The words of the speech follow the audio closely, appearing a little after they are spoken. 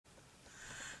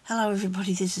Hello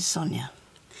everybody, this is Sonia.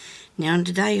 Now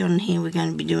today on here we're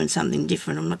going to be doing something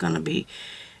different. I'm not going to be,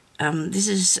 this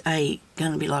is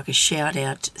going to be like a shout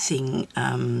out thing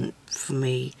for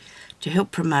me to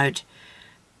help promote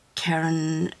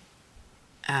Karen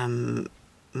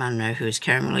Munro, who is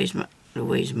Karen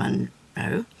Louise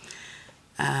Munro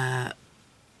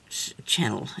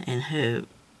channel and her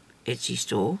Etsy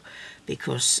store,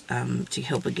 because to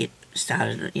help her get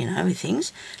started, you know, with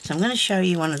things. So I'm going to show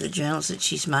you one of the journals that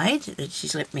she's made, that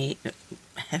she's let me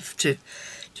have to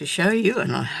show you,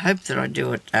 and I hope that I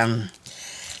do it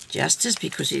justice,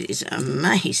 because it is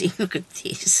amazing. Look at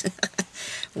this.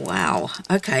 Wow.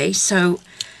 Okay, so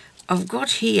I've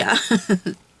got here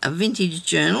a vintage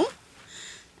journal,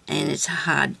 and it's a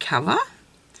hardcover.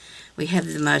 We have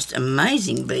the most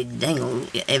amazing bead dangle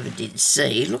you ever did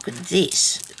see. Look at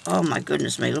this. Oh my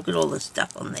goodness me, look at all the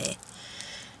stuff on there.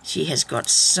 She has got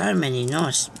so many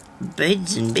nice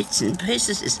beads and bits and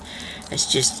pieces.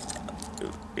 It's just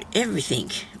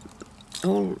everything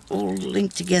all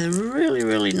linked together. Really,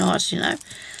 really nice, you know.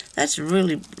 That's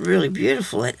really, really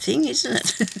beautiful, that thing, isn't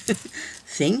it?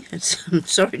 I'm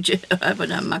sorry, I hope I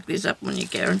don't muck this up on you,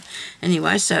 Karen.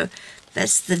 Anyway, so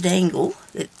that's the dangle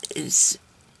that is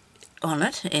on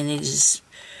it, and it is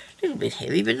a little bit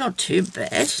heavy, but not too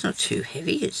bad. It's not too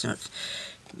heavy. It's not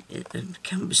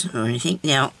cumbersome or anything.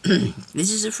 Now,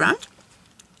 this is the front,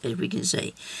 as we can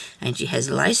see, and she has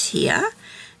lace here,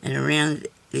 and around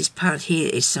this part here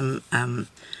is some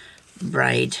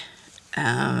braid,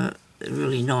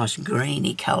 really nice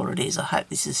greeny colour it is. I hope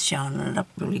this is showing it up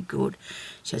really good.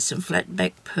 She has some flat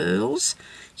back pearls.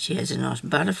 She has a nice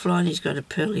butterfly, and he's got a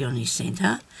pearly on his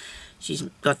centre. She's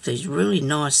got these really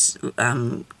nice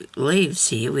leaves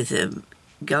here with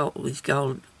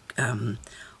gold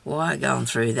wire going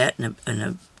through that, and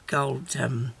a gold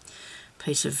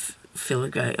piece of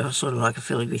filigree, or sort of like a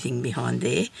filigree thing behind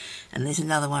there. And there's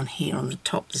another one here on the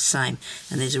top, the same.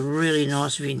 And there's a really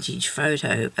nice vintage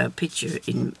photo, picture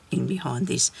in behind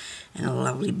this, and a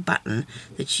lovely button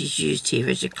that she's used here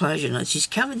as a closure note. She's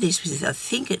covered this with, I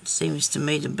think it seems to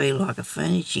me to be like a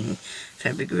furnishing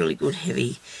fabric, really good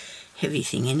heavy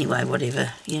thing anyway,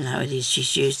 whatever, you know, it is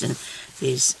she's used. And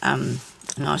there's a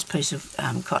nice piece of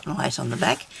cotton lace on the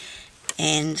back,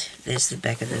 and there's the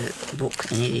back of the book,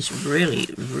 and it is really,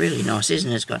 really nice,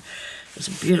 isn't it? It's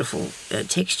a beautiful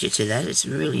texture to that. It's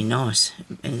really nice,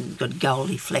 and got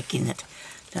goldy fleck in it.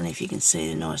 Don't know if you can see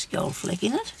the nice gold fleck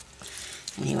in it.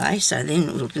 Anyway, so then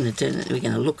we're going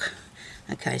to look.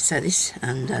 Okay, so this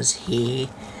undoes here,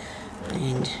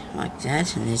 and like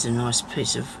that, and there's a nice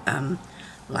piece of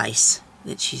lace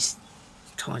that she's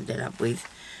tied that up with,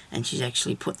 and she's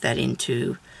actually put that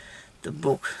into the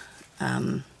book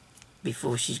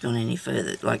before she's gone any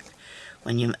further, like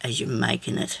as you're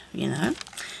making it, you know.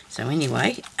 So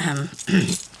anyway, I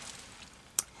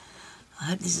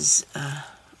hope this is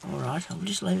all right. I'll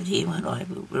just leave it here, won't I?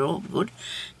 We're all good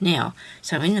now.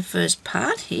 So in the first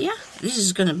part here, this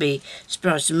is going to be a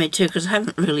surprise to me too, because I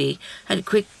haven't really had a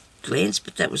quick glance,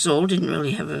 but that was all. Didn't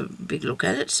really have a big look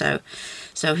at it. So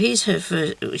here's her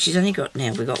first. She's only got,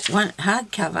 now we've got one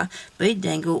hardcover, bead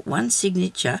dangle, one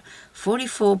signature,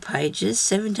 44 pages,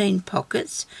 17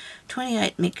 pockets,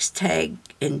 28 mixed tag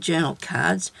and journal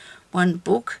cards, one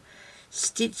book,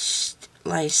 stitched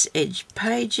lace edge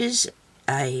pages,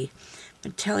 a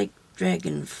metal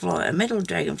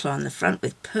dragonfly on the front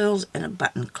with pearls, and a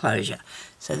button closure.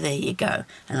 So there you go.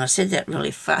 And I said that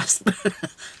really fast, but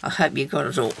I hope you got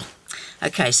it all.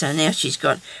 Okay, so now she's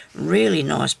got really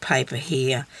nice paper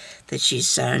here that she's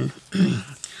sewn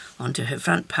onto her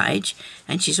front page,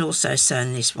 and she's also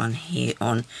sewn this one here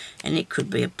on, and it could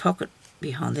be a pocket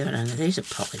behind there. I don't know, there's a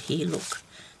pocket here, look,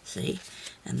 see?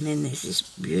 And then there's this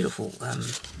beautiful, look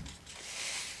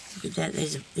at that,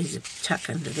 there's a tuck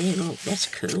under there, look, that's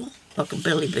cool, like a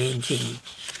belly band thing.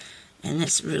 And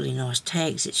that's really nice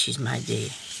tags that she's made there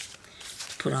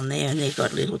to put on there, and they've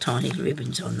got little tiny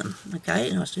ribbons on them.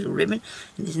 Okay, nice little ribbon,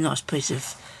 and there's a nice piece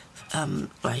of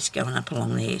lace going up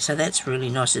along there. So that's really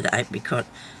nice with the apricot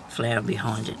flower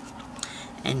behind it.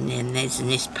 And then there's the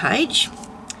next page,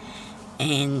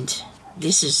 and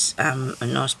this is a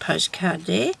nice postcard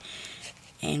there,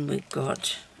 and we've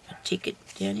got a ticket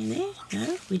down in there.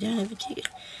 No, we don't have a ticket.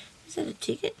 Is that a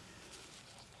ticket?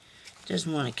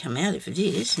 Doesn't want to come out if it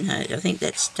is. No, I think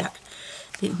that's stuck.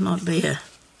 It might be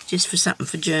just for something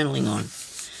for journaling on.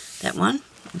 That one,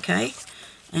 okay.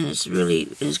 And it's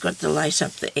got the lace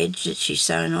up the edge that she's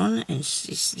sewn on, and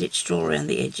it's stitched all around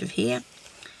the edge of here.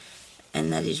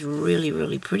 And that is really,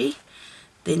 really pretty.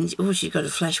 Then, oh, she's got a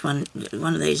flash one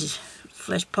of these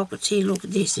flash pockets here. Look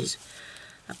at this, there's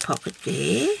a pocket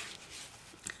there.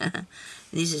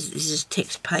 This is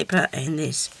text paper, and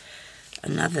there's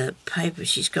another paper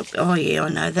she's got. Oh yeah, I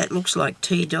know, that looks like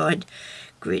tea-dyed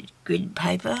grid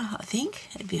paper, I think,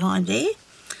 behind there.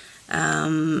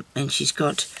 And she's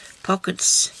got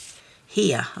pockets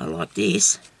here. I like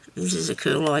this. This is a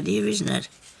cool idea, isn't it?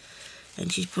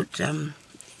 And she's put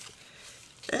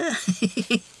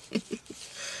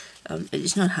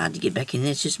it's not hard to get back in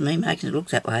there, it's just me making it look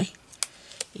that way.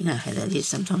 You know how that is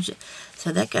sometimes.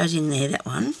 So that goes in there, that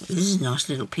one. This is a nice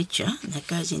little picture, and that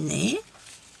goes in there.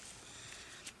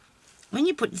 When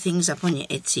you put things up on your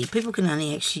Etsy, people can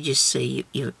only actually just see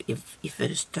your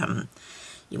first,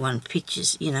 your one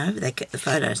pictures, you know, they get the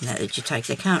photos and that you take.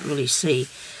 They can't really see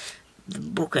the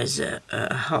book as a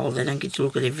whole. They don't get to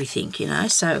look at everything, you know.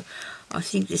 So I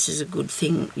think this is a good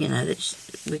thing, you know,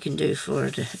 that we can do for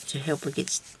her to help her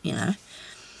get, you know.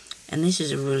 And this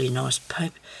is a really nice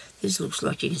paper. This looks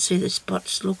like, you can see the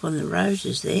spots, look, on the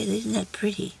roses there. Isn't that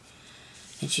pretty?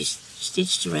 And she's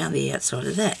stitched around the outside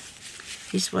of that.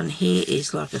 This one here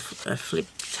is like a flip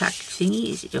tuck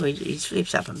thingy. He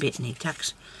flips up a bit and he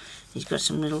tucks. He's got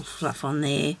some little fluff on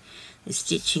there. There's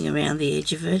stitching around the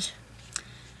edge of it.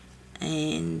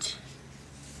 And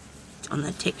on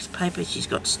the text paper she's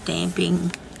got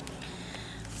stamping.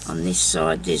 On this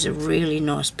side there's a really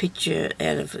nice picture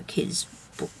out of a kid's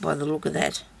book by the look of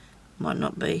that. Might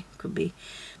not be, could be,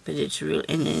 but it's real.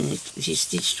 And then she's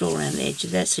stitched all around the edge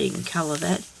of that so you can colour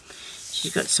that.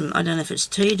 She's got some, I don't know if it's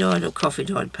tea dyed or coffee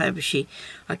dyed paper.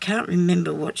 I can't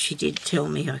remember what she did tell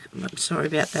me. I'm sorry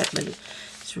about that, but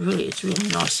it's really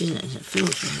nice, isn't it? It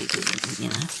feels really good, you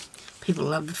know. People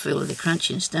love the feel of the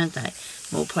crunchiness, don't they?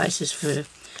 More places for,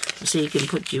 so you can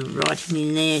put your writing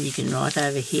in there and you can write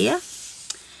over here.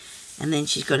 And then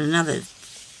she's got another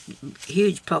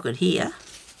huge pocket here.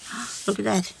 Look at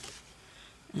that.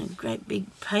 And a great big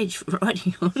page for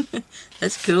writing on.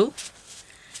 That's cool.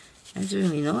 That's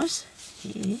really nice.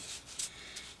 Yeah.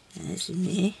 And that's in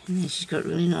there. And then she's got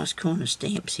really nice corner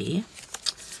stamps here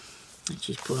that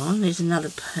she's put on. There's another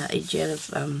page out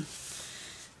of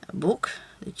a book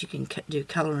that you can do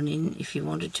colouring in if you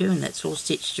wanted to, and that's all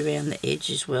stitched around the edge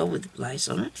as well with lace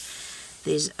on it.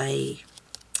 There's a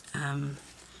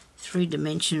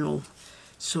three-dimensional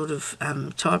sort of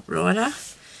typewriter.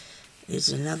 There's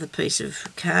another piece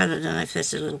of card. I don't know if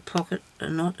that's a little pocket or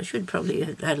not. I should probably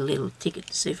have had a little ticket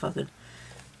to see if I could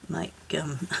make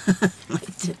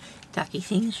make ducky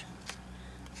things.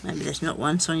 Maybe there's not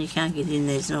one, Sonya can't get in,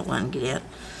 there's not one, get out.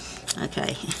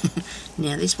 Okay,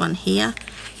 now this one here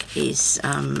is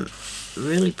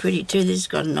really pretty too. This has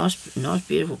got a nice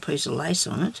beautiful piece of lace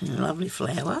on it and a lovely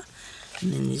flower.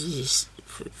 And then this is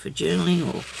for journaling,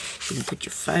 or you can put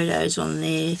your photos on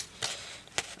there.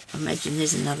 I imagine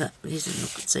there's another, there's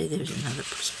another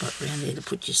spot around there to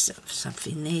put your stuff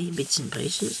in there, bits and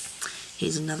pieces.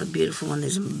 Here's another beautiful one.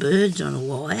 There's some birds on a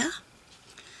wire.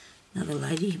 Another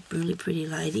lady, really pretty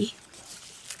lady.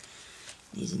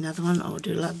 Here's another one. Oh, I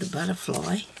do love the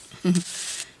butterfly.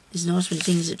 It's nice when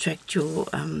things attract your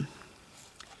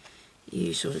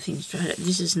you sort of thing straight up.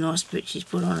 This is nice, but she's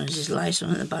put on this lace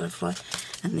on it, the butterfly,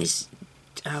 and this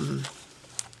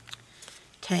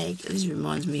tag. This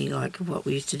reminds me like of what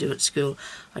we used to do at school.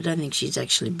 I don't think she's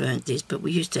actually burnt this, but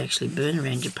we used to actually burn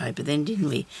around your paper then, didn't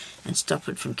we? And stop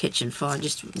it from catching fire,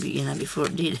 just, you know, before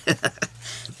it did.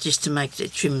 Just to make the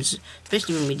trims,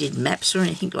 especially when we did maps or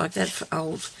anything like that for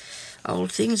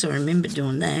old things. I remember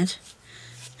doing that.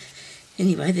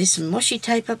 Anyway, there's some washi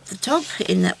tape up the top,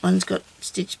 and that one's got a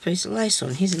stitched piece of lace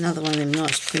on. Here's another one of them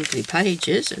nice crinkly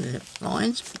pages,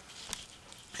 lines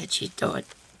that she's dyed.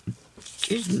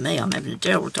 Excuse me, I'm having a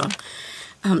terrible time.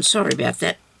 Sorry about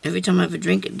that. Every time I have a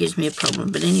drink, it gives me a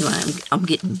problem. But anyway, I'm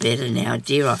getting better now.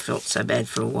 Dear, I felt so bad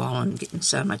for a while. I'm getting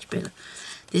so much better.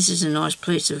 This is a nice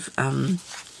piece of,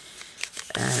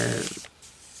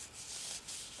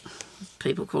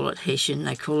 people call it Hessian.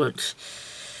 They call it,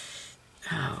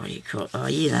 oh, what do you call it? Oh,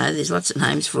 you know, there's lots of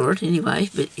names for it anyway.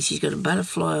 But she's got a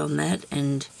butterfly on that,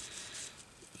 and,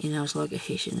 you know, it's like a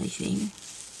Hessian-y thing.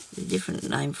 A different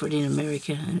name for it in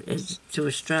America as to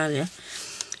Australia.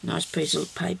 Nice piece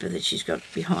of paper that she's got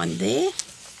behind there.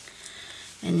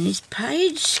 And this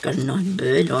page's got a nice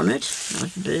bird on it.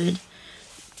 Nice bird.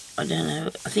 I don't know.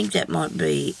 I think that might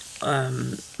be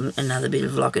another bit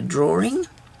of like a drawing.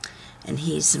 And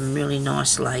here's some really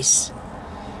nice lace.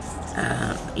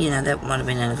 You know, that might have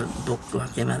been out of a book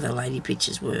like them other lady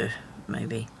pictures were,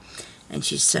 maybe. And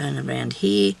she's sewn around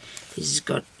here. This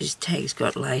tag's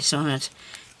got lace on it.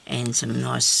 And some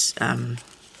nice, I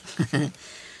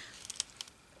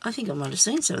think I might have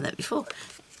seen some of that before.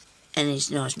 And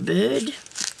this nice bird,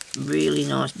 really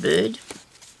nice bird.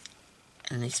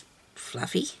 And this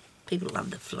fluffy People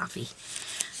love the fluffy.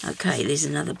 Okay, there's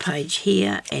another page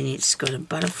here, and it's got a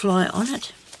butterfly on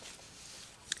it.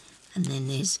 And then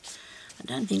there's, I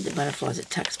don't think the butterfly's a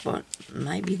tuck spot.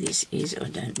 Maybe this is, I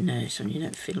don't know. So you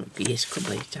don't feel it. Yes, could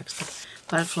be a tuck spot.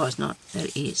 Butterfly's not,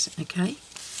 that is, okay.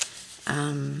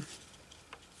 And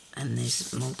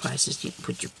there's more places you can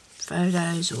put your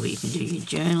photos, or you can do your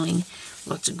journaling.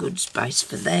 Lots of good space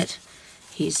for that.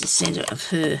 Here's the centre of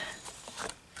her.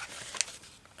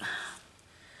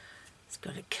 It's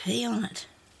got a key on it.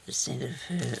 The centre of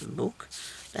her book.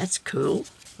 That's cool.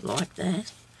 Like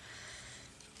that.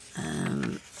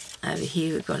 Over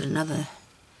here we've got another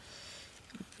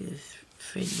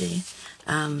thread there.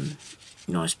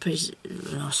 Nice piece,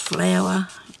 nice flower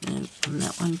on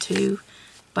that one too.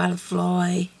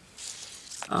 Butterfly.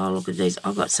 Oh, look at these.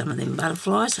 I've got some of them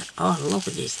butterflies. Oh, look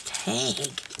at this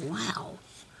tag. Wow.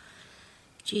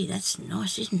 Gee, that's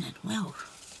nice, isn't it? Wow.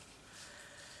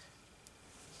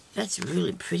 That's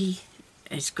really pretty.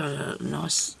 It's got a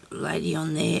nice lady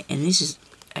on there, and this is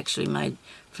actually made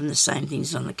from the same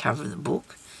things on the cover of the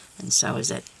book, and so is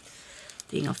that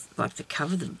thing off, like the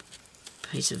cover, the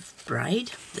piece of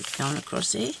braid that's going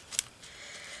across there.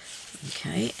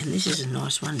 Okay, and this is a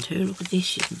nice one too. Look at this.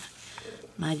 She's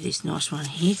made this nice one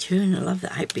here too, and I love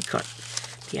the apricot.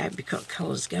 The apricot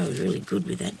colours go really good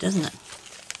with that, doesn't it?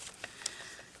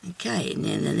 Okay, and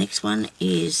then the next one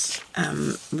is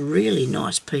really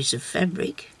nice piece of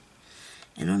fabric.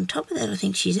 And on top of that, I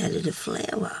think she's added a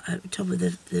flower over top of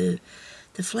the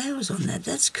flowers on that.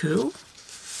 That's cool.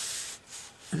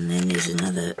 And then there's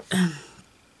another,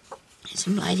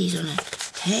 some ladies on a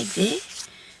tag there.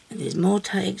 And there's more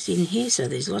tags in here, so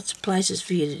there's lots of places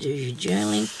for you to do your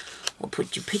journaling, or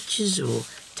put your pictures, or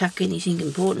tuck anything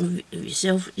important of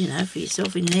yourself, you know, for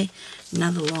yourself in there.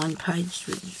 Another line page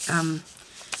with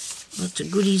lots of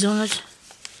goodies on it.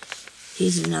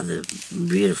 Here's another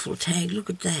beautiful tag. Look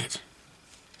at that.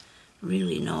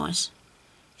 Really nice.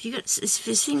 If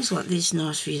there's things like this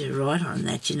nice for you to write on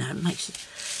that, you know, it makes it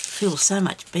feel so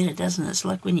much better, doesn't it? It's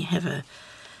like when you have a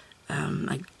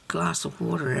glass of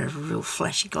water out of a real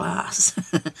flashy glass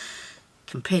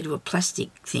compared to a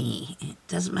plastic thingy. It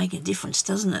doesn't make a difference,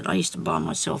 doesn't it? I used to buy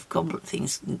myself goblet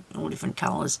things in all different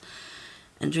colours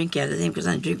and drink out of them because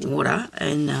I don't drink water,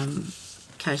 and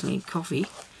occasionally coffee,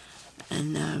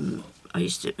 and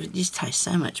it just tastes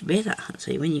so much better.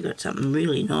 See, when you got something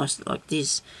really nice like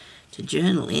this to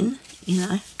journal in, you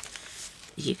know,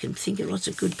 you can think of lots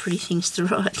of good, pretty things to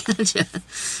write, can't you?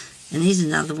 And here's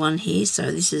another one here. So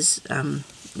this is,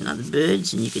 you know, the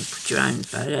birds, and you could put your own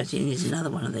photos in. Here's another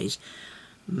one of these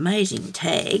amazing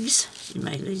tags. You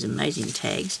make these amazing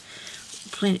tags.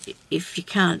 Plenty, if you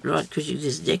can't write because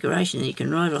there's decoration, you can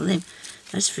write on them.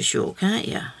 That's for sure, can't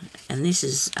you? And this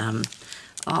is,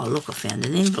 oh, look, I found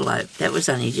an envelope. That was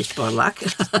only just by luck.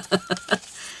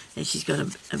 And she's got a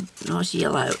nice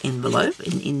yellow envelope.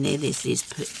 And in there, there's this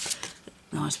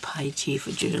nice page here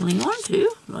for journaling on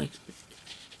too. Like,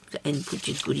 and put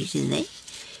your goodies in there.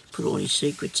 Put all your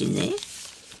secrets in there.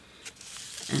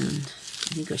 And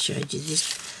I think I showed you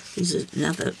this. There's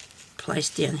another place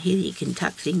down here that you can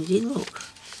tuck things in. Look.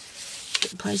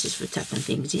 Got places for tucking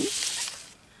things in.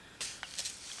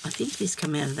 I think this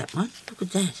come out of that one. Look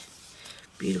at that.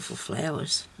 Beautiful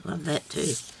flowers. Love that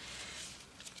too.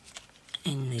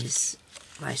 And there's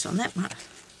lace on that one.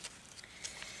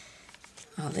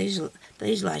 Oh, these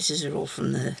laces are all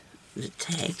from the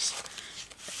tags.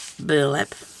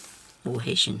 Burlap or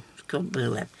Hessian. It's called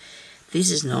burlap.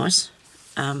 This is nice.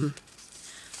 I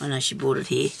know she bought it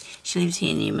here. She lives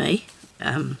here near me,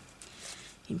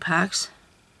 in Parks.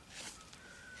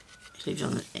 She lives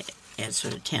on the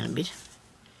outside of town a bit.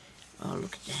 Oh,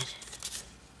 look at that.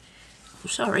 Oh,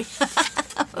 sorry.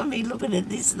 I mean, looking at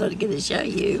this, I'm not going to show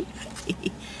you.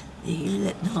 Isn't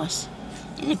that nice?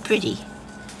 Isn't it pretty?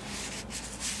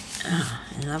 Oh,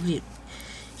 I love it.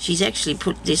 She's actually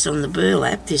put this on the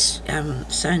burlap,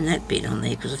 sewn that bit on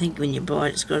there, because I think when you buy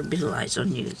it, it's got a bit of lace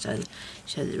on you, so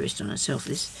show the rest on itself.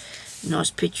 This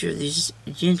nice picture of this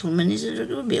gentleman. Is it?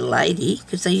 It would be a lady,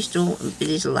 because they used to. It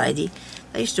is a lady.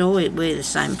 They used to always wear the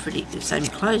same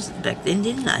clothes back then,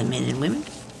 didn't they, men and women?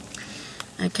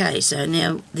 Okay, so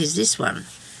now there's this one,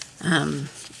 and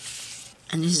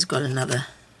this has got another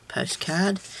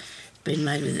postcard. Been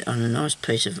made on a nice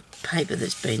piece of paper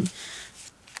that's been,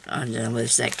 I don't know whether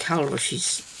it's that colour or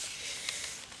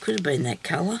could have been that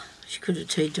colour. She could have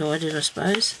tea dyed it, I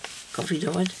suppose. Coffee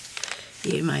dyed.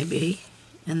 Yeah, maybe.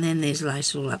 And then there's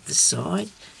lace all up the side.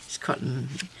 It's cotton.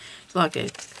 It's like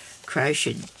a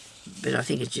crochet, but I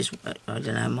think it's just, I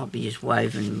don't know, it might be just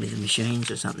woven with machines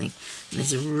or something. And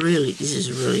this is a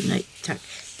really neat tuck.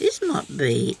 This might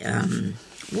be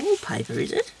wallpaper,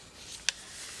 is it?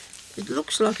 It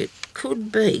looks like it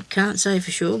could be, can't say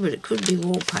for sure, but it could be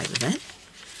wallpaper, that.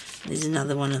 There's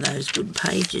another one of those good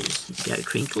pages, Go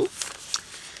Crinkle.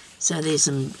 So there's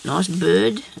some nice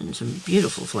bird and some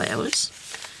beautiful flowers.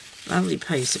 Lovely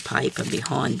piece of paper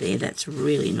behind there, that's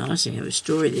really nice. You have a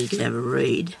story that you can have a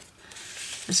read.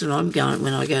 That's what I'm going,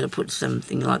 when I go to put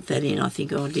something like that in, I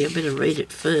think, oh dear, I better read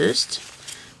it first.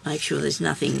 Make sure there's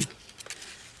nothing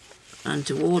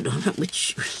untoward on it,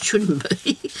 which shouldn't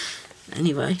be.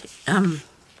 Anyway,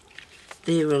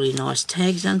 they're really nice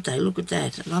tags, aren't they? Look at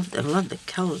that. I love the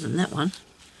colours in that one.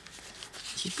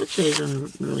 She put these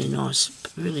on really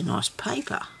nice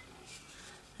paper,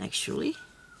 actually.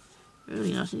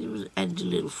 Really nice. And it added a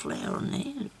little flower on there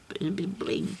and a bit of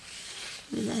bling.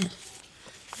 Look at that.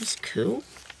 That's cool.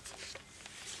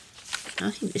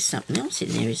 I think there's something else in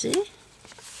there, is there?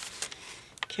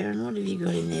 Karen, what have you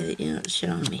got in there that you're not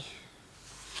showing me?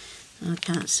 I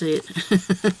can't see it.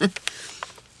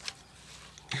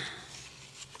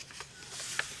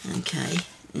 Okay,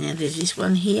 now there's this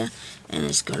one here, and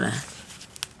it's got a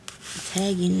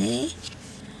tag in there.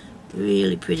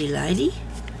 Really pretty lady.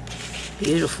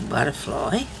 Beautiful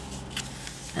butterfly.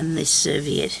 And this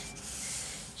serviette.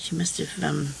 She must have,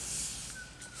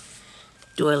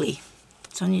 doily.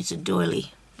 Sonia's a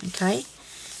doily, okay?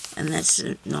 And that's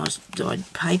a nice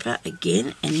dyed paper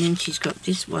again. And then she's got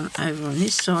this one over on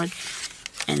this side.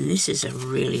 And this is a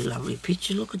really lovely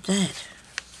picture. Look at that.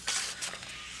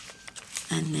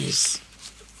 And there's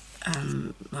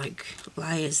like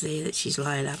layers there that she's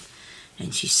laid up.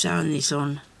 And she's sewing this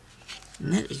on.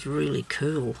 And that is really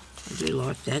cool. I do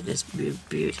like that. That's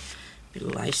beautiful. Bit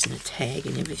of lace and a tag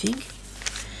and everything.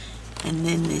 And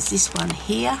then there's this one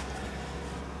here.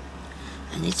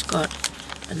 And it's got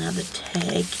another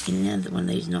tag in there, one of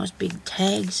these nice big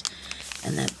tags,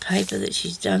 and that paper that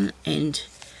she's done, and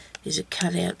there's a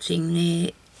cutout thing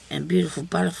there, and beautiful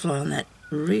butterfly on that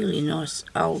really nice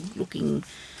old looking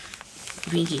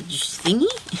vintage thingy.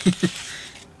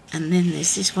 And then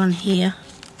there's this one here,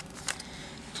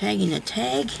 tagging a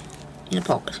tag in a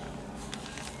pocket.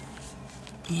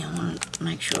 Now I want to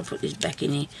make sure I put this back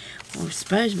in here. Well, I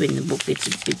suppose when the book gets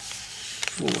a bit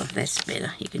fuller, that's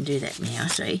better. You can do that now,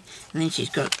 see? And then she's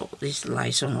got all this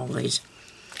lace on all these.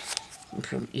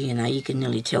 You know, you can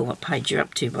nearly tell what page you're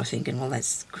up to by thinking, well,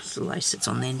 that's because the lace that's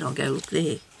on the end. I'll go look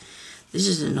there. This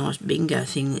is a nice bingo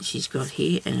thing that she's got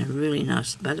here, and a really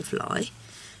nice butterfly.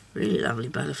 Really lovely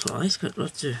butterfly. It's got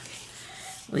lots of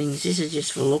wings. This is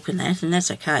just for looking at, and that's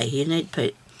okay. You need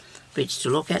bits to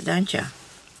look at, don't you?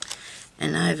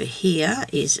 And over here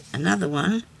is another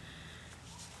one,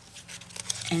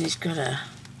 and it's got a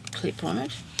clip on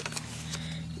it.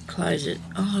 You close it.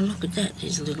 Oh, look at that.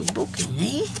 There's a little book in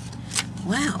there.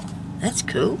 Wow, that's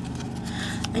cool.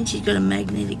 And she's got a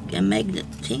magnet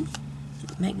thing.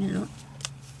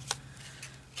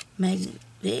 Magnet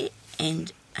there,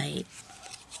 and a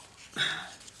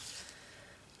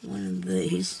one of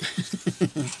these.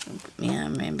 Yeah, I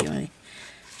remember when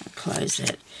I close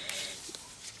that.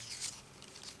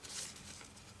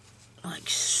 Like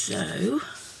so.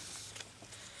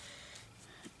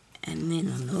 And then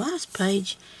on the last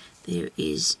page there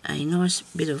is a nice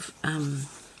bit of you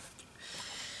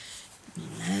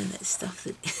know, that stuff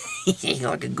that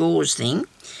like a gauze thing,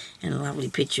 and a lovely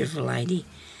picture of a lady,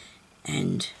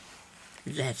 and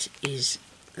that is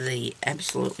the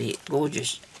absolutely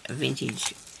gorgeous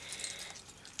vintage,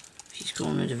 she's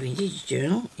calling it a vintage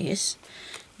journal, yes.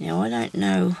 Now I don't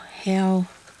know how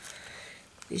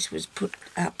this was put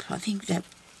up. I think that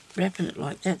wrapping it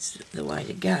like that's the way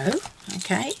to go,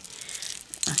 okay.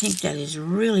 I think that is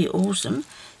really awesome.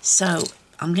 So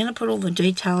I'm going to put all the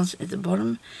details at the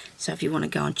bottom, so if you want to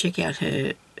go and check out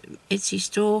her Etsy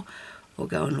store or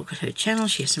go and look at her channel,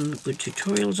 she has some good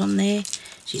tutorials on there.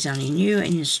 She's only new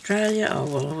in Australia. Oh,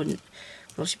 well, I wouldn't,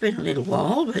 well, she's been a little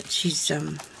while, but she's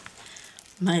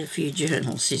made a few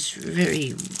journals. She's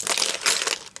very,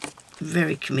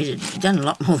 very committed. Done a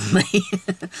lot more than me.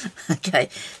 Okay,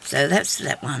 so that's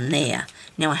that one there.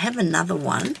 Now I have another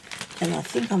one, and I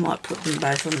think I might put them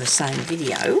both on the same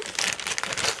video,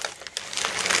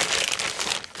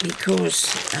 because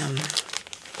it'll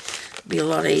be a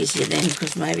lot easier then,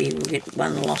 because maybe we'll get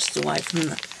one lost away from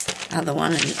the other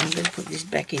one. And I'm going to put this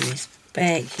back in this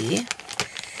bag here,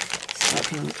 so I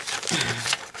can,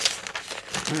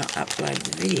 when I upload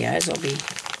the videos, I'll be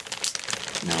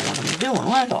know what I'm doing,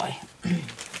 won't I?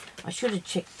 I should have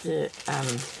checked the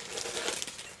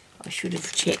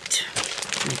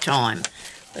the time,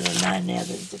 but I know now that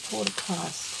it's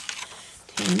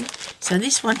 10:15. So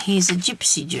this one here is a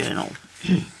gypsy journal.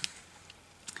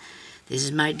 This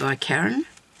is made by Karen,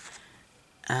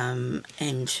 and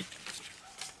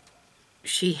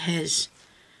she has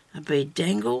a bead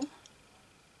dangle,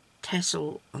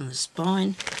 tassel on the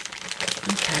spine.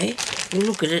 Okay, we'll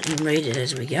look at it and read it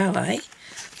as we go, eh?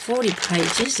 40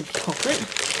 pages of pocket.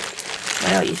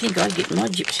 Well, you think I'd get my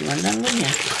gypsy one done, wouldn't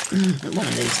you? One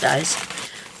of these days.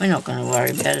 We're not going to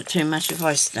worry about it too much. If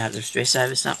I start to stress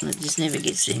over something, it just never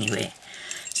gets anywhere.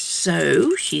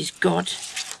 So, she's got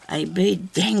a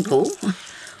bead dangle,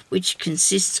 which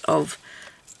consists of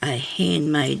a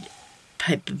handmade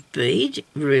paper bead,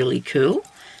 really cool,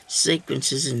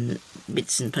 sequences and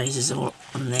bits and pieces all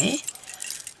on there,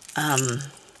 a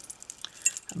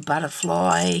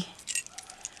butterfly,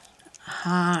 a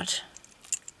heart,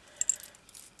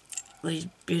 these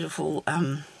beautiful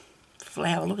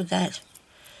flower, look at that,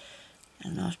 a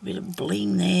nice bit of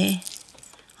bling there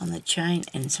on the chain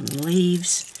and some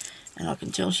leaves. And I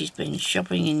can tell she's been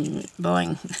shopping and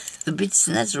buying the bits,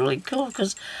 and that's really cool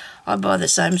because I buy the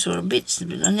same sort of bits,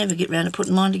 but I never get round to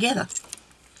putting mine together.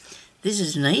 This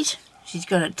is neat. She's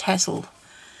got a tassel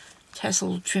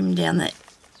trim down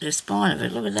the spine of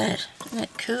it. Look at that. Isn't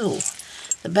that cool?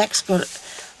 The back's got,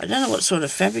 I don't know what sort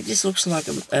of fabric. This looks like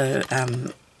a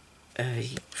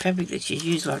fabric that you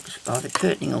use like either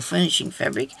curtaining or furnishing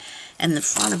fabric. And the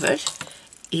front of it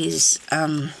is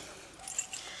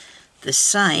the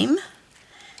same,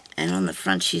 and on the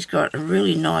front she's got a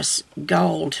really nice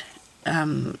gold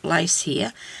lace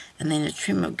here, and then a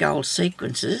trim of gold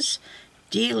sequences,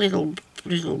 dear little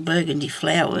burgundy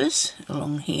flowers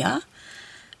along here,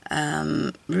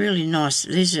 really nice.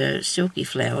 These are silky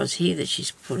flowers here that she's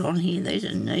put on here. These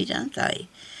are neat, aren't they?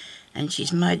 And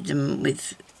she's made them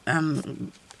with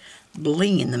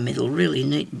bling in the middle, really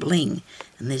neat bling,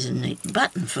 and there's a neat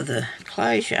button for the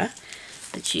closure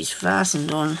that she's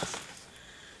fastened on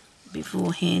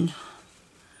beforehand,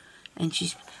 and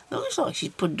it looks like she's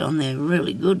put it on there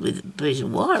really good with a piece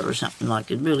of wire or something,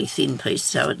 like a really thin piece,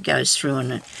 so it goes through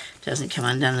and it doesn't come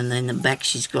undone. And then the back,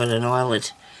 she's got an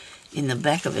eyelet in the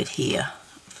back of it here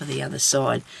for the other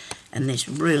side, and this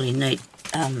really neat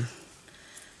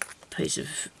piece of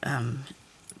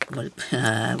what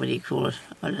do you call it?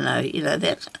 I don't know. You know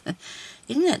that.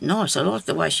 Isn't that nice? I like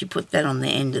the way she put that on the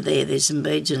end of there. There's some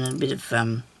beads and a bit of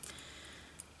and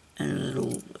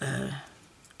little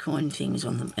coin things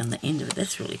on the end of it.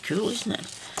 That's really cool, isn't it?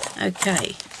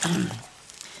 Okay.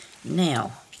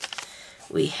 Now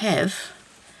we have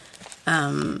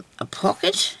a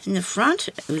pocket in the front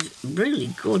with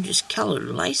really gorgeous coloured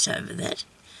lace over that.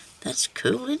 That's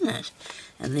cool, isn't it?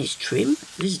 And there's trim.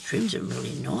 These trims are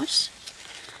really nice.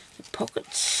 A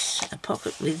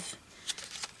pocket with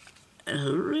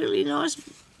a really nice,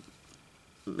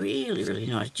 really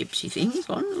nice gypsy things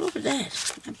on. Look at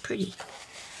that. How pretty.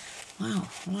 Wow,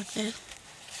 I like that.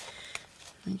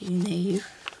 Get in there, you.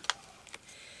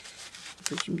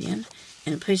 Put him down.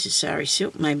 And a piece of sari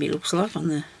silk, maybe it looks like on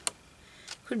the...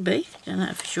 Could be. Don't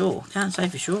know for sure. Can't say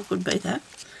for sure. Could be, though.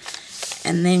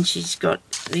 And then she's got...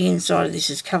 The inside of this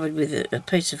is covered with a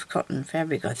piece of cotton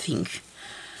fabric, I think.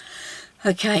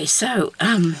 Okay, so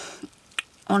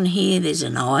on here there's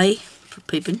an eye for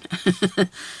peeping.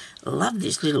 Love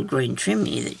this little green trim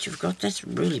here that you've got. That's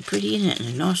really pretty, isn't it? And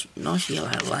a nice yellow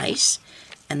lace.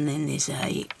 And then there's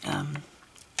a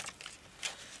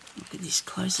look at this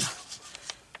closer.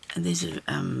 And there's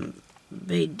a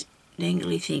bead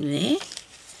dangly thing there.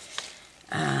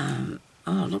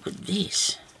 Oh, look at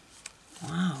this.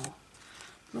 Wow.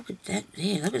 Look at that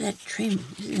there. Look at that trim.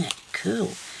 Isn't that cool?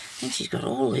 I think she's got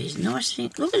all these nice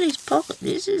things. Look at these pockets.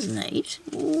 This is neat.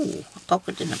 Ooh, a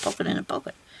pocket and a pocket and a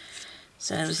pocket.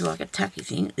 So it's like a tucky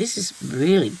thing. This is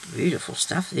really beautiful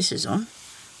stuff this is on.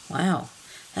 Wow.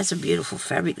 That's a beautiful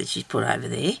fabric that she's put over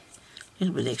there. A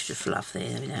little bit extra fluff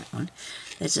there with that one.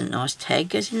 There's a nice tag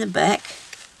goes in the back.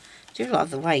 I do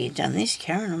love the way you've done this,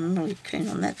 Karen. I'm really keen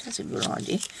on that. That's a good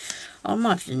idea. I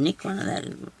might have to nick one of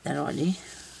that idea.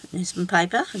 There's some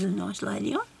paper with a nice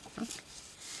lady on.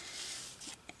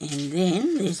 And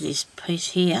then there's this piece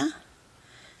here,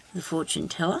 the fortune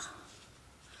teller,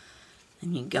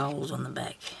 and your gold on the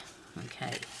back.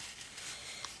 Okay,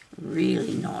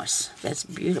 really nice. That's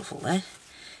beautiful, that.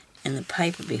 And the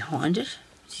paper behind it,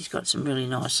 she's got some really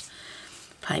nice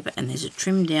paper, and there's a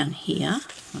trim down here.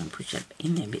 I'm going to push that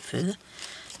in there a bit further.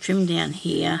 Trim down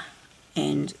here,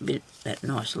 and a bit of that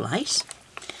nice lace.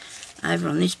 Over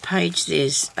on this page,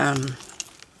 there's a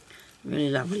really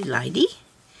lovely lady.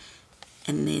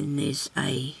 And then there's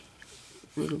a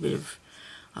little bit of,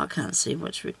 I can't see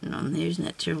what's written on there, isn't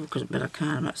that terrible? But I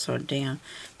can't, I'm upside down.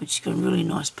 But she's got a really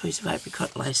nice piece of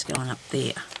apricot lace going up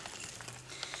there.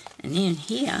 And then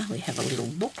here we have a little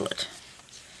booklet.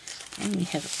 And we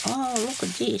have, oh, look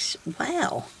at this.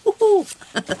 Wow.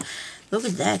 Look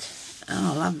at that.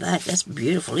 Oh, I love that. That's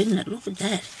beautiful, isn't it? Look at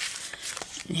that.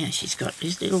 Now she's got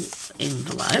this little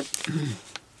envelope.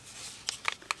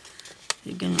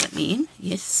 You're going to let me in?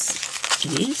 Yes,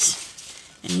 it is.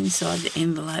 And inside the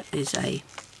envelope there's a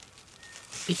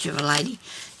picture of a lady,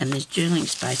 and there's journaling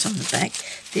space on the back.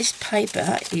 This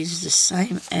paper is the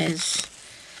same as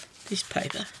this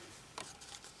paper.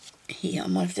 Here, I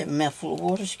might have to have a mouthful of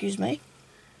water, excuse me.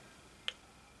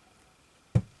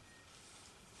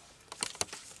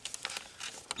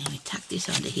 Let me tuck this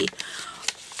under here.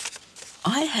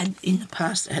 I had, in the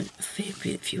past, had a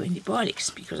few antibiotics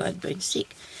because I'd been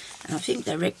sick. And I think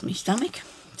they wrecked my stomach.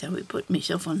 So we put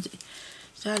myself on,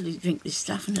 started to drink this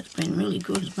stuff, and it's been really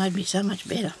good. It's made me so much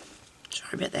better.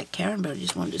 Sorry about that, Karen, but I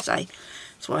just wanted to say,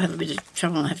 that's why I have a bit of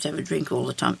trouble and I have to have a drink all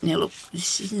the time. Now look,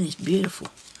 isn't this beautiful?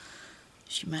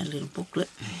 She made a little booklet.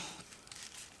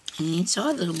 And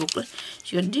inside the little booklet,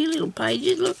 she got dear little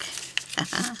pages, look.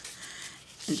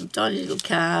 And some tiny little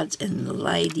cards, and the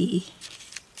lady.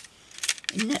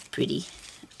 Isn't that pretty?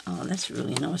 Oh, that's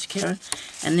really nice, Karen.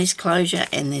 And this closure,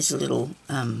 and there's a little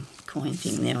coin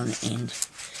thing there on the end.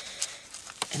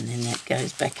 And then that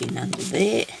goes back in under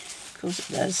there. Of course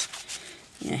it does.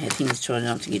 You know how things try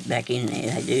not to get back in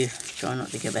there. They do try not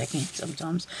to go back in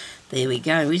sometimes. There we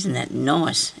go. Isn't that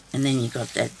nice? And then you've got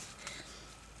that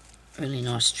really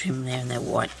nice trim there and that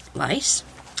white lace.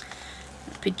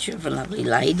 A picture of a lovely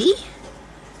lady.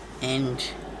 And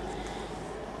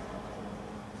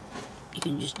you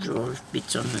can just draw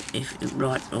bits on it if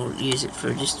right, or use it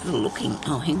for just for looking.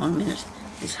 Oh, hang on a minute.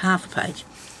 There's half a page.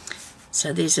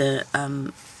 So there's a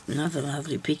another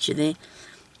lovely picture there.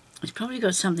 It's probably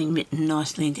got something written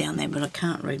nicely down there, but I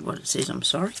can't read what it says, I'm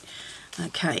sorry.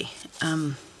 Okay,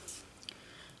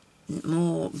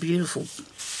 more beautiful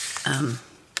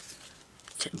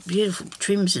beautiful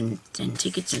trims and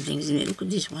tickets and things in there. Look at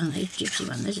this one, this gypsy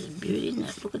one. This is a beauty, isn't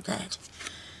it? Look at that.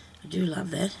 I do love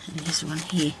that. And there's one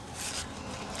here.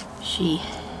 She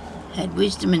had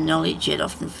wisdom and knowledge, yet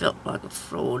often felt like a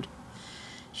fraud.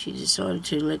 She decided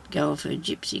to let go of her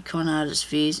gypsy con artist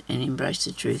fears and embrace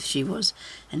the truth. She was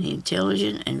an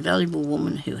intelligent and valuable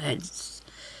woman who had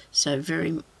so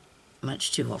very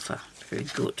much to offer. Very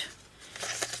good.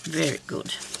 Very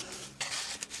good.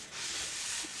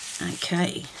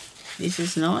 Okay, this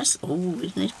is nice. Oh,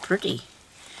 isn't this pretty?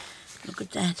 Look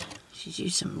at that. She's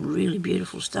used some really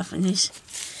beautiful stuff in this.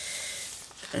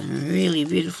 And really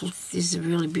beautiful, this is a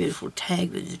really beautiful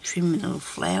tag with the trim and a little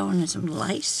flower and some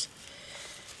lace.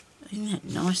 Isn't that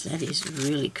nice? That is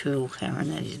really cool,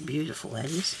 Karen. That is beautiful, that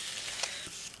is.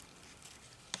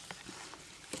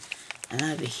 And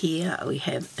over here we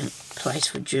have a place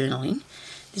for journaling.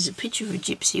 There's a picture of a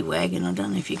gypsy wagon. I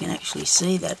don't know if you can actually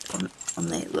see that on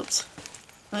there. Looks.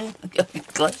 Well, I've got to be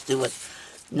close to it.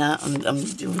 No, I'm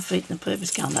doing feet in the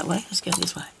purpose going that way. Let's go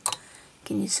this way.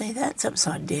 Can you see that? It's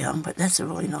upside down, but that's a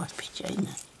really nice picture, isn't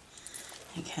it?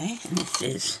 Okay, and it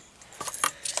says,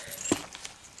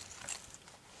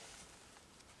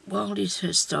 wild is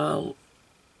her style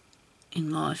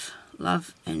in life,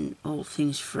 love and all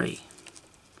things free.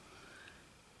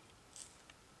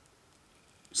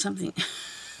 Something,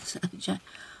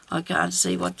 I can't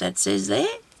see what that says there.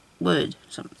 Word.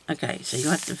 Something. Okay, so you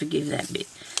have to forgive that bit.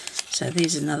 So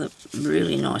there's another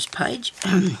really nice page.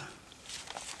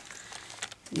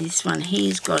 This one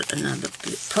here's got another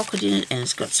pocket in it, and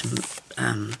it's got some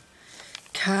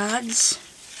cards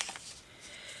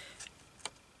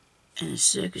and a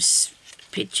circus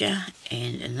picture,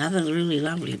 and another really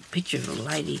lovely picture of a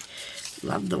lady.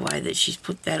 Love the way that she's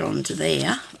put that onto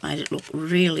there. Made it look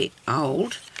really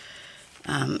old.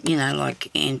 You know, like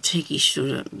antique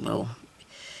sort of, well,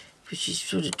 because she's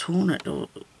sort of torn it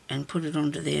and put it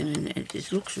onto there, and it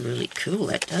just looks really cool,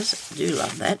 that does. I do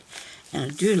love that. And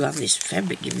I do love this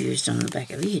fabric you've used on the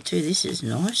back of here too. This is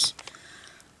nice.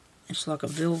 It's like a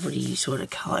velvety sort of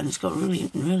colour, and it's got really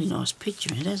nice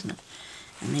picture in it, hasn't it?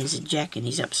 And there's a Jack, and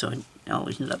he's upside, oh,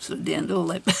 he's not upside down at all.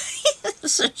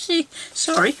 So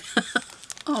sorry.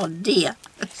 Oh dear,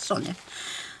 Sonya.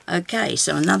 Okay,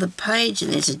 so another page,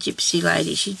 and there's a gypsy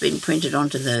lady. She's been printed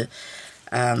onto the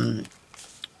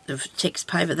text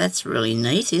paper. That's really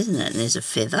neat, isn't it? And there's a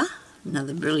feather.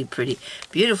 Another really pretty,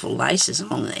 beautiful laces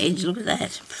along the edge. Look at that,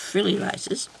 frilly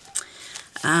laces.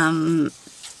 Then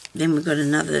we've got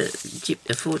another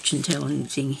fortune-telling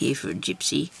thing here for a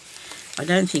gypsy. I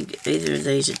don't think either of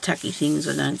these are tucky things,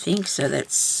 I don't think, so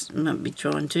that's, might be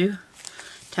trying to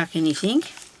tuck anything.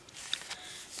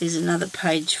 There's another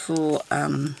page for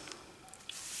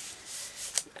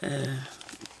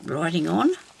writing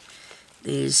on.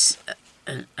 There's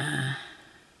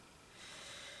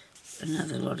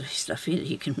another lot of stuff here that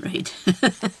you can read.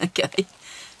 Okay,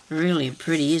 Really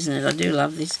pretty, isn't it? I do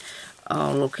love this.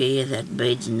 Oh, look here, that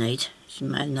bead's neat. She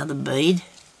made another bead.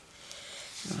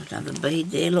 Another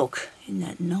bead there, look. Isn't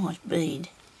that nice bead?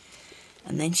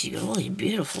 And then she's got all these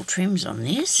beautiful trims on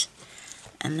this.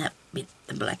 And that bit,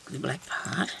 the black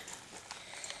part.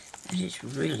 That is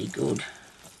really good.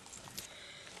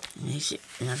 And there's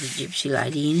another gypsy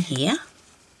lady in here.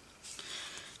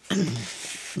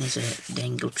 There's a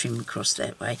dangle trim across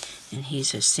that way. And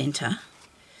here's her centre.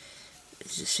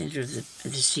 It's the centre of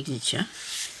the signature.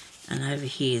 And over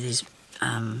here there's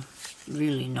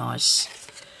really nice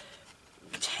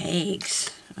tags.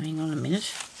 Hang on a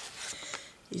minute.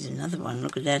 There's another one.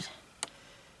 Look at that.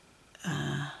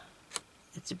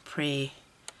 It's a prayer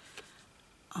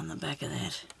on the back of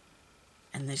that.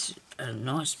 And there's a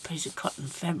nice piece of cotton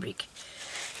fabric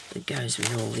that goes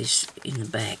with all this in the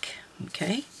back.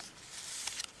 Okay.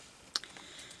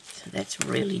 So that's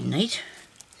really neat.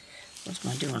 What's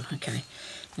my doing? Okay.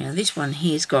 Now this one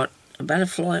here's got a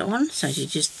butterfly on, so you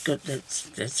just got that's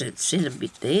that centre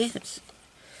bit there. That's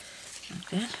like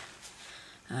that.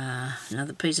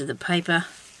 Another piece of the paper.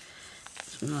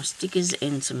 Some nice stickers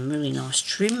and some really nice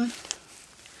trim.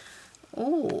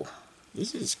 Oh,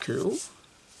 this is cool.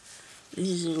 This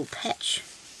is a little patch.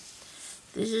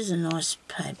 This is a nice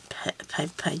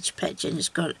page patch, and it's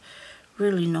got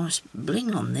really nice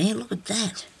bling on there. Look at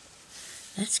that.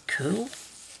 That's cool.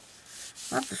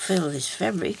 Love the feel of this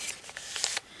fabric.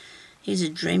 Here's a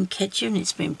dream catcher, and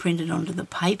it's been printed onto the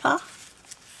paper.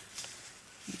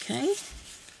 Okay.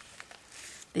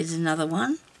 There's another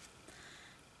one.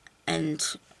 And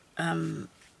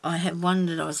I have one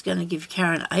that I was going to give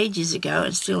Karen ages ago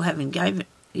and still haven't given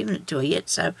it to her yet,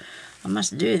 so I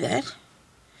must do that.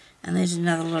 And there's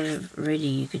another lot of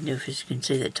reading you can do, if you can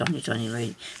see that tiny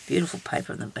reading. Beautiful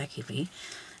paper on the back of here.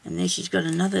 And there she's got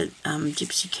another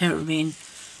gypsy caravan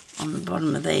on the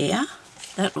bottom of there.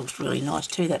 That looks really nice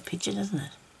too, that picture, doesn't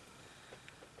it?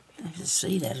 I don't know if you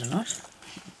see that or not.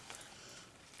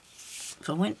 If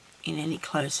I went in any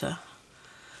closer,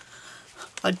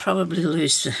 I'd probably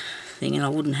lose the thing and I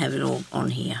wouldn't have it all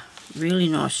on here. Really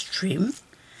nice trim.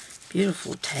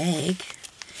 Beautiful tag.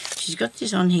 She's got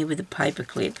this on here with a paper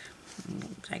clip. I'll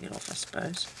take it off, I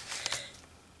suppose.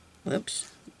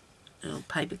 Whoops. A little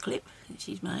paper clip that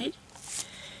she's made.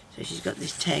 So she's got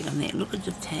this tag on there. Look at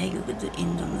the tag. Look at the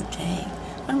end on the tag.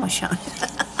 What am I showing?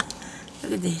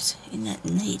 Look at this. Isn't that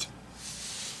neat?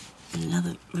 And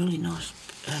another really nice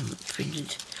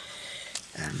printed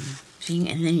thing.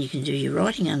 And then you can do your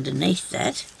writing underneath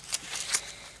that.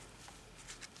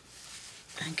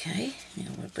 Okay.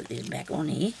 Now we'll put this back on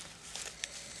here.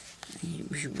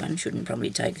 One shouldn't probably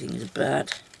take things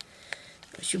apart.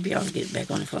 I should be able to get it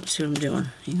back on if I see what I'm doing.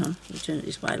 Hang on. I'll turn it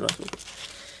this way. Look.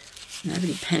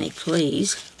 Nobody panic,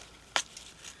 please.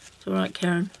 It's all right,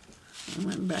 Karen. I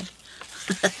won't break.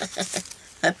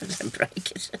 Hope I don't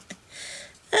break it.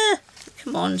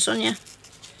 Come on, Sonya.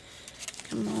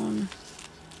 Come on.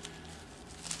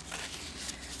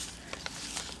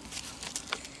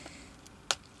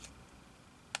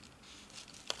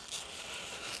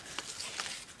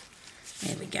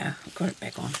 There we go. I've got it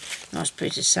back on. Nice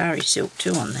piece of sari silk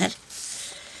too on that.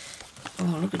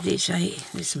 Oh, look at this, eh?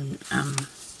 There's some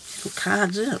little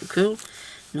cards, isn't it? Cool.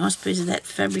 Nice piece of that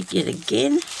fabric yet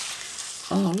again.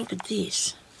 Oh, look at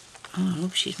this. Oh,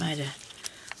 look, she's made a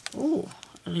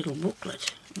little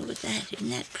booklet. Look at that. Isn't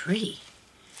that pretty?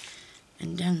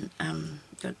 And done,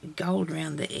 got the gold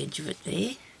around the edge of it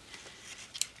there.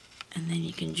 And then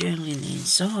you can journal in the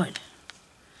inside.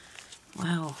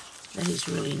 Wow, that is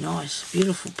really nice.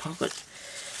 Beautiful pocket.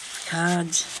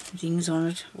 Cards, things on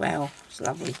it. Wow, it's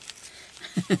lovely.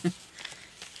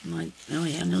 Oh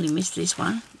yeah, I nearly missed this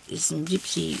one. There's some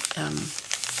gypsy,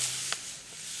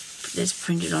 that's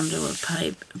printed onto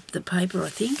the paper, I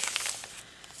think.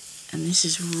 And this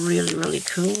is really, really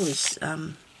cool. This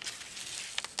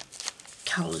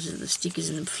colours and the stickers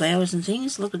and the flowers and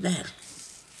things. Look at that.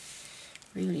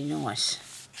 Really nice.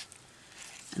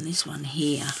 And this one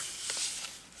here,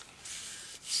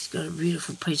 it's got a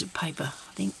beautiful piece of paper,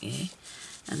 I think, yeah.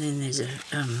 And then there's a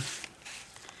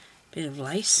bit of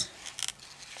lace.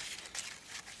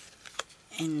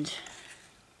 And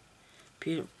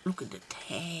beautiful. Look at the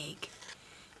tag.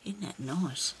 Isn't that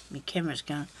nice? My camera's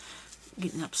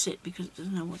getting upset because it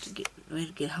doesn't know where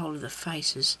to get hold of the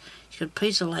faces. She's got a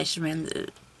piece of lace around the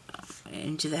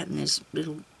into that, and there's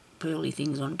little pearly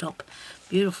things on top.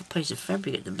 Beautiful piece of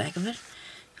fabric at the back of it.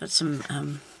 Got some.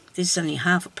 This is only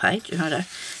half a page, righto.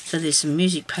 So there's some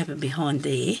music paper behind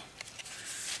there,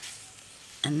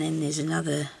 and then there's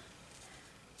another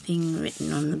thing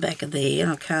written on the back of there,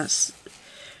 and I can't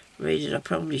read it. I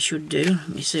probably should do. Let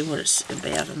me see what it's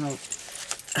about, and I'll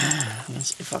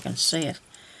if I can see it.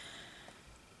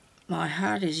 My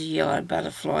heart is a yellow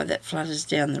butterfly that flutters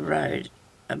down the road,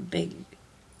 a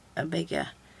bigger,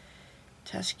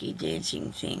 tusky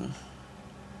dancing thing.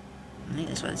 I think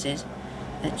that's what it says.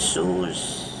 That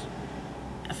soars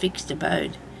a fixed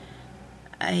abode,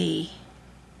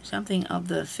 something of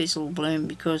the fizzle bloom,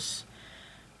 because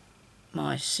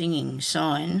my singing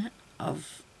sign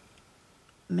of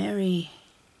merry,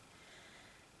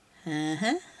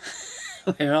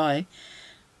 where I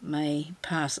may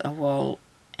pass a while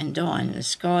and dine. The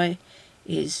sky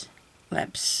is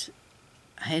lapis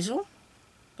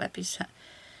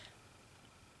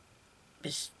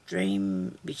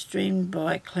bestreamed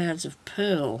by clouds of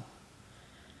pearl.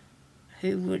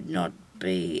 Who would not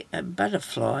be a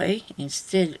butterfly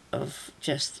instead of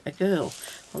just a girl?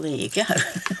 Well, there you go.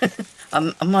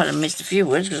 I might have missed a few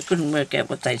words because I couldn't work out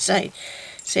what they said,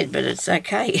 but it's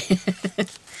okay.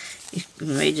 You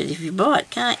can read it if you buy it,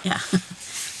 can't you?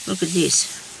 Look at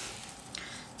this.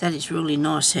 That is really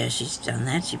nice how she's done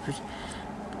that. She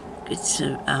prints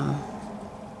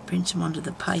them onto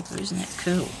the paper. Isn't that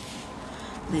cool?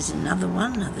 There's another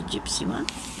one, another gypsy one.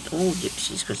 All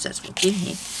gypsies, because that's what's in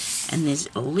here. And there's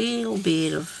a little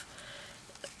bit of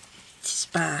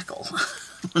sparkle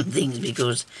on things,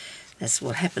 because that's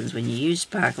what happens when you use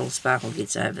sparkle. Sparkle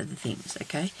gets over the things,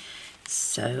 okay?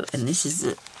 So, and this is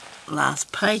the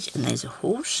last page, and there's a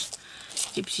horse.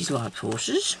 Gypsies like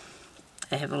horses.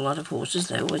 They have a lot of horses.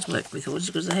 They always work with horses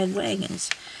because they had wagons.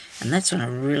 And that's on a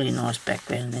really nice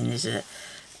background. And then there's a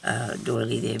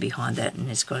doily there behind that, and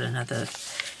it's got another.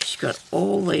 She's got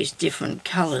all these different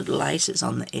coloured laces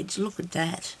on the edge. Look at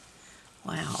that.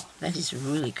 Wow, that is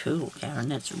really cool, Karen.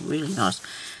 That's really nice.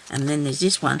 And then there's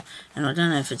this one, and I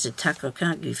don't know if it's a tuck. I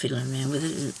can't be fiddling around with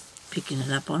it and picking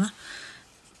it up on her.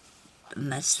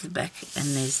 And that's the back,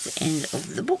 and there's the end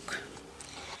of the book.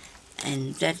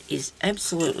 And that is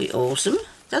absolutely awesome.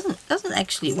 Doesn't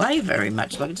actually weigh very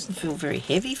much. Like, it doesn't feel very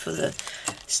heavy for the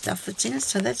stuff that's in it.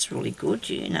 So that's really good,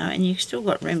 you know. And you've still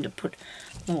got room to put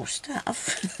more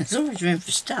stuff. There's always room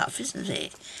for stuff, isn't there?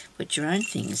 Put your own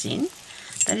things in.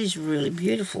 That is really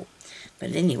beautiful.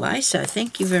 But anyway, so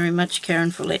thank you very much,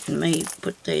 Karen, for letting me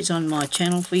put these on my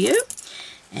channel for you.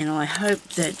 And I hope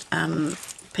that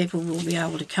people will be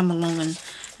able to come along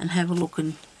and have a look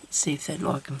and see if they'd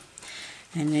like them.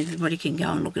 And everybody can go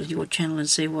and look at your channel and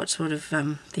see what sort of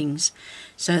things.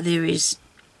 So there is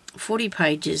 40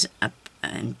 pages up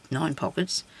and 9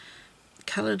 pockets,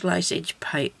 coloured lace edge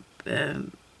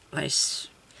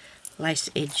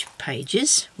edge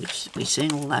pages, which we've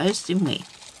seen all those, didn't we?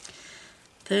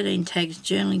 13 tags,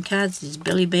 journaling cards, there's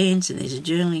belly bands, and there's a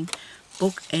journaling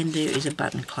book, and there is a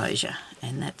button closure,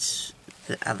 and that's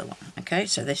the other one. Okay,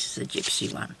 so this is the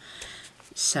gypsy one.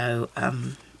 So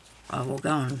I will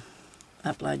go and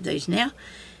upload these now,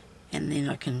 and then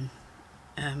I can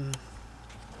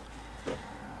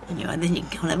anyway, then you can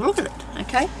come and have a look at it.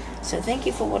 Okay, so thank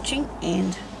you for watching,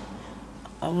 and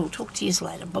I will talk to you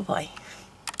later. Bye bye.